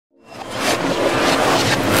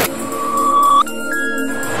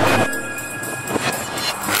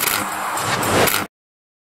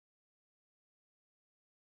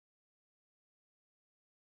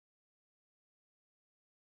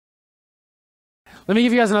Let me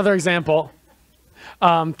give you guys another example,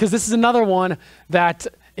 because this is another one that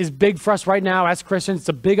is big for us right now as Christians. It's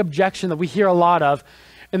a big objection that we hear a lot of,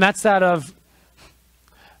 and that's that of,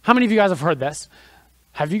 how many of you guys have heard this?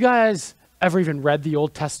 Have you guys ever even read the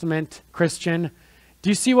Old Testament, Christian? Do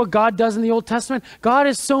you see what God does in the Old Testament? God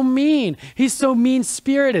is so mean. He's so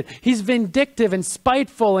mean-spirited. He's vindictive and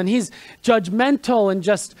spiteful, and he's judgmental, and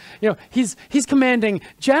just, he's commanding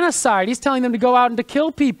genocide. He's telling them to go out and to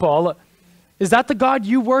kill people. Is that the God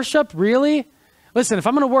you worship? Really? Listen, if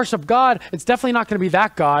I'm going to worship God, it's definitely not going to be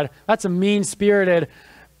that God. That's a mean-spirited,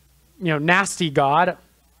 nasty God.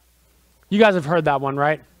 You guys have heard that one,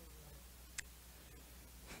 right?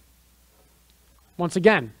 Once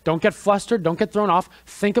again, don't get flustered, don't get thrown off.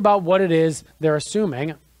 Think about what it is they're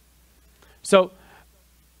assuming. So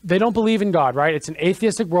they don't believe in God, right? It's an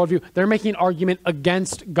atheistic worldview. They're making an argument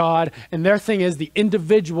against God, and their thing is the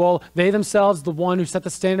individual, they themselves, the one who set the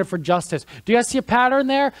standard for justice. Do you guys see a pattern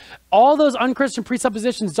there? All those unchristian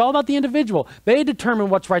presuppositions, it's all about the individual. They determine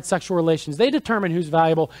what's right sexual relations. They determine who's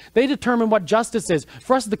valuable. They determine what justice is.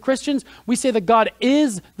 For us, the Christians, we say that God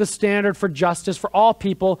is the standard for justice for all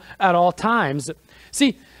people at all times.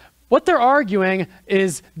 See, what they're arguing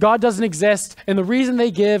is God doesn't exist, and the reason they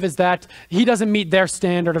give is that he doesn't meet their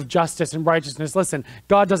standard of justice and righteousness. Listen,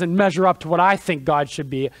 God doesn't measure up to what I think God should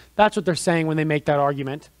be. That's what they're saying when they make that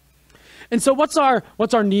argument. And so what's our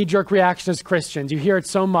knee-jerk reaction as Christians? You hear it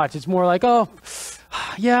so much. It's more like, oh,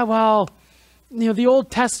 yeah, well, the Old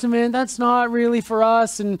Testament, that's not really for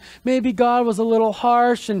us, and maybe God was a little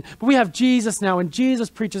harsh, but we have Jesus now, and Jesus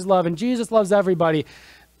preaches love, and Jesus loves everybody.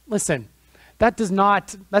 Listen. That's an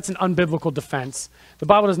unbiblical defense. The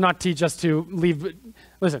Bible does not teach us to leave.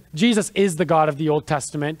 Listen, Jesus is the God of the Old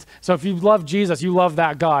Testament. So if you love Jesus, you love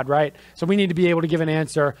that God, right? So we need to be able to give an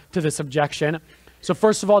answer to this objection. So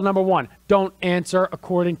first of all, number one, don't answer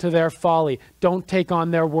according to their folly. Don't take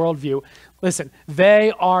on their worldview. Listen,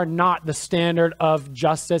 they are not the standard of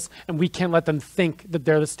justice, and we can't let them think that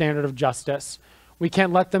they're the standard of justice. We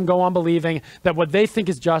can't let them go on believing that what they think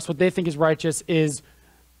is just, what they think is righteous is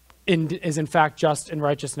in fact just in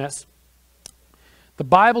righteousness. The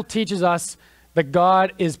Bible teaches us that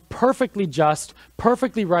God is perfectly just,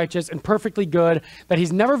 perfectly righteous, and perfectly good, that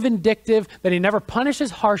he's never vindictive, that he never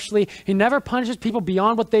punishes harshly, he never punishes people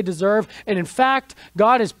beyond what they deserve, and in fact,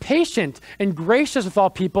 God is patient and gracious with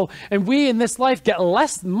all people, and we in this life get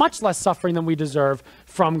much less suffering than we deserve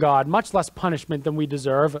from God, much less punishment than we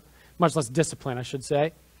deserve, much less discipline, I should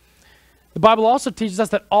say. The Bible also teaches us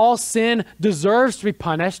that all sin deserves to be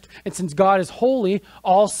punished, and since God is holy,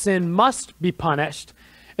 all sin must be punished.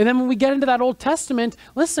 And then when we get into that Old Testament,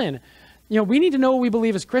 listen, we need to know what we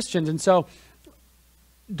believe as Christians. And so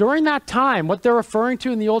during that time, what they're referring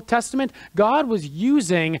to in the Old Testament, God was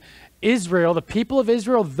using Israel, the people of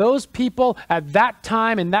Israel, those people at that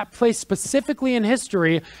time and that place specifically in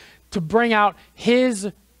history to bring out his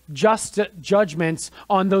just judgments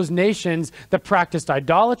on those nations that practiced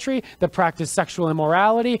idolatry, that practiced sexual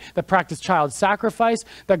immorality, that practiced child sacrifice,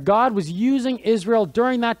 that God was using Israel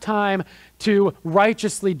during that time to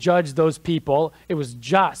righteously judge those people. It was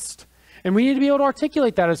just. And we need to be able to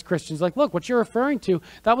articulate that as Christians. Like, look, what you're referring to,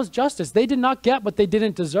 that was justice. They did not get what they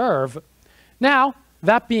didn't deserve. Now,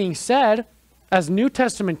 that being said, as New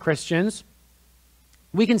Testament Christians,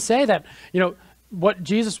 we can say that, what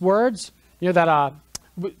Jesus' words, that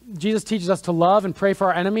Jesus teaches us to love and pray for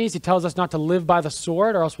our enemies. He tells us not to live by the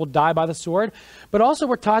sword or else we'll die by the sword. But also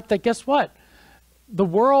we're taught that, guess what? The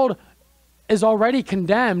world is already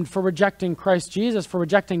condemned for rejecting Christ Jesus, for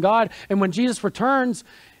rejecting God. And when Jesus returns,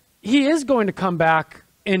 he is going to come back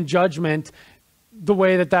in judgment the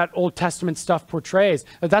way that Old Testament stuff portrays.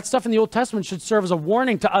 That stuff in the Old Testament should serve as a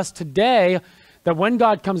warning to us today that when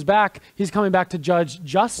God comes back, he's coming back to judge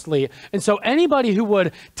justly. And so anybody who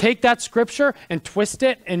would take that scripture and twist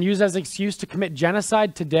it and use it as an excuse to commit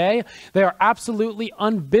genocide today, they are absolutely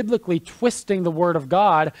unbiblically twisting the word of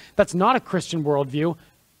God. That's not a Christian worldview.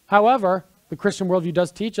 However, the Christian worldview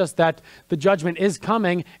does teach us that the judgment is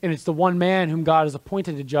coming, and it's the one man whom God has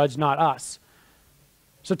appointed to judge, not us.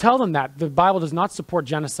 So tell them that. The Bible does not support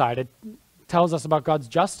genocide. It tells us about God's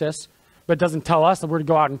justice, but it doesn't tell us that we're to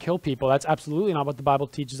go out and kill people. That's absolutely not what the Bible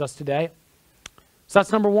teaches us today. So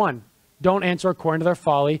that's number one. Don't answer according to their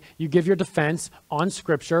folly. You give your defense on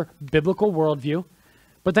Scripture, biblical worldview,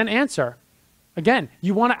 but then answer. Again,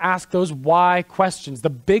 you want to ask those why questions,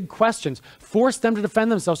 the big questions. Force them to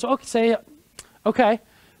defend themselves. So say, okay,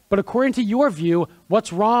 but according to your view,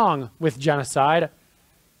 what's wrong with genocide?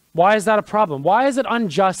 Why is that a problem? Why is it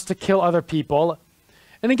unjust to kill other people?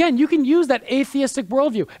 And again, you can use that atheistic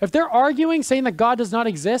worldview. If they're arguing, saying that God does not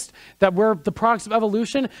exist, that we're the products of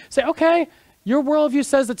evolution, say, okay, Your worldview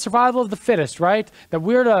says that survival of the fittest, right? That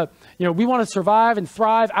we're to, we want to survive and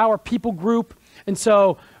thrive, our people group. And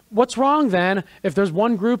so what's wrong then if there's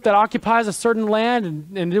one group that occupies a certain land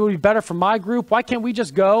and it would be better for my group? Why can't we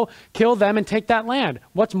just go kill them and take that land?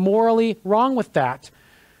 What's morally wrong with that?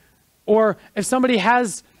 Or if somebody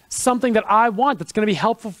has something that I want that's going to be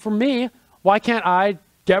helpful for me, why can't I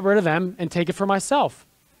get rid of them and take it for myself?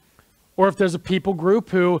 Or if there's a people group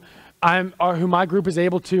who my group is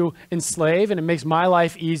able to enslave and it makes my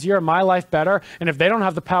life easier, my life better, and if they don't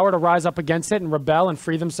have the power to rise up against it and rebel and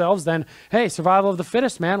free themselves, then, hey, survival of the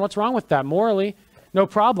fittest, man, what's wrong with that? Morally, no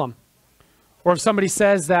problem. Or if somebody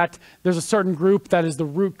says that there's a certain group that is the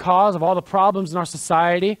root cause of all the problems in our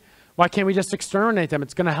society, why can't we just exterminate them?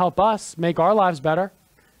 It's going to help us make our lives better.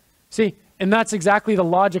 See, and that's exactly the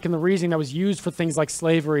logic and the reasoning that was used for things like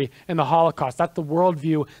slavery and the Holocaust. That's the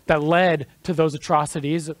worldview that led to those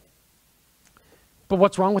atrocities. But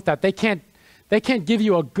what's wrong with that? They can't give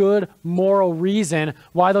you a good moral reason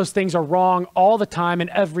why those things are wrong all the time in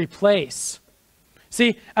every place.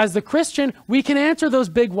 See, as the Christian, we can answer those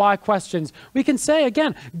big why questions. We can say,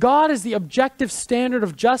 again, God is the objective standard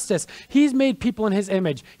of justice. He's made people in his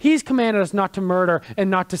image. He's commanded us not to murder and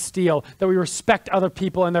not to steal, that we respect other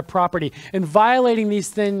people and their property. And violating these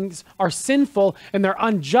things are sinful and they're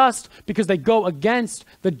unjust because they go against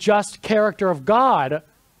the just character of God.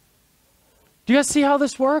 Do you guys see how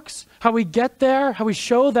this works? How we get there? How we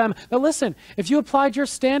show them that, listen, if you applied your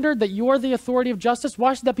standard that you are the authority of justice,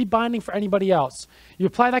 why should that be binding for anybody else? You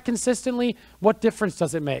apply that consistently, what difference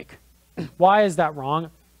does it make? Why is that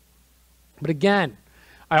wrong? But again,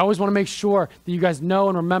 I always want to make sure that you guys know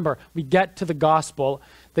and remember, we get to the gospel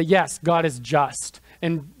that yes, God is just.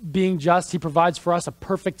 And being just, he provides for us a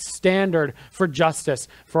perfect standard for justice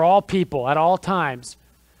for all people at all times.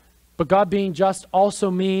 But God being just also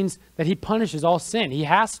means that he punishes all sin. He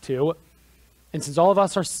has to. And since all of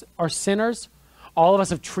us are sinners, all of us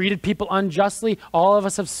have treated people unjustly, all of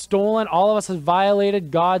us have stolen, all of us have violated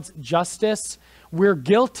God's justice, we're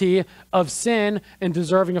guilty of sin and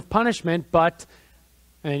deserving of punishment, and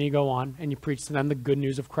then you go on and you preach to them the good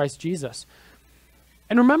news of Christ Jesus.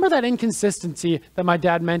 And remember that inconsistency that my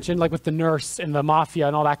dad mentioned, like with the nurse and the mafia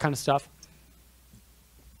and all that kind of stuff?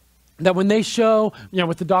 That when they show,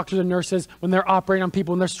 with the doctors and nurses, when they're operating on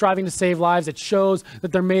people, when they're striving to save lives, it shows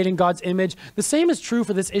that they're made in God's image. The same is true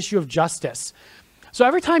for this issue of justice. So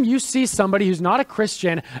every time you see somebody who's not a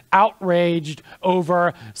Christian outraged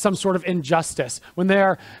over some sort of injustice, when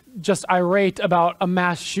they're just irate about a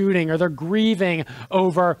mass shooting or they're grieving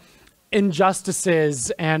over injustices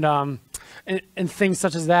and things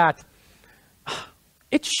such as that,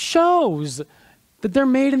 it shows that they're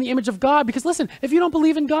made in the image of God. Because listen, if you don't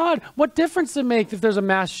believe in God, what difference does it make if there's a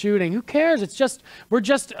mass shooting? Who cares? We're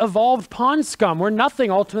just evolved pond scum. We're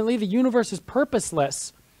nothing ultimately. The universe is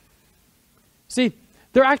purposeless. See,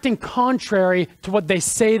 they're acting contrary to what they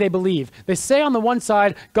say they believe. They say on the one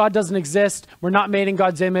side, God doesn't exist. We're not made in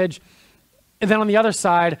God's image. And then on the other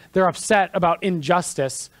side, they're upset about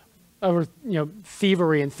injustice, over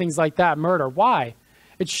thievery and things like that, murder. Why?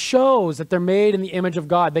 It shows that they're made in the image of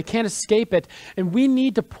God. They can't escape it. And we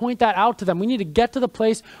need to point that out to them. We need to get to the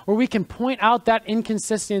place where we can point out that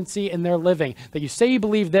inconsistency in their living. That you say you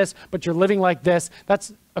believe this, but you're living like this.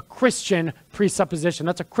 That's a Christian presupposition.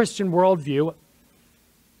 That's a Christian worldview.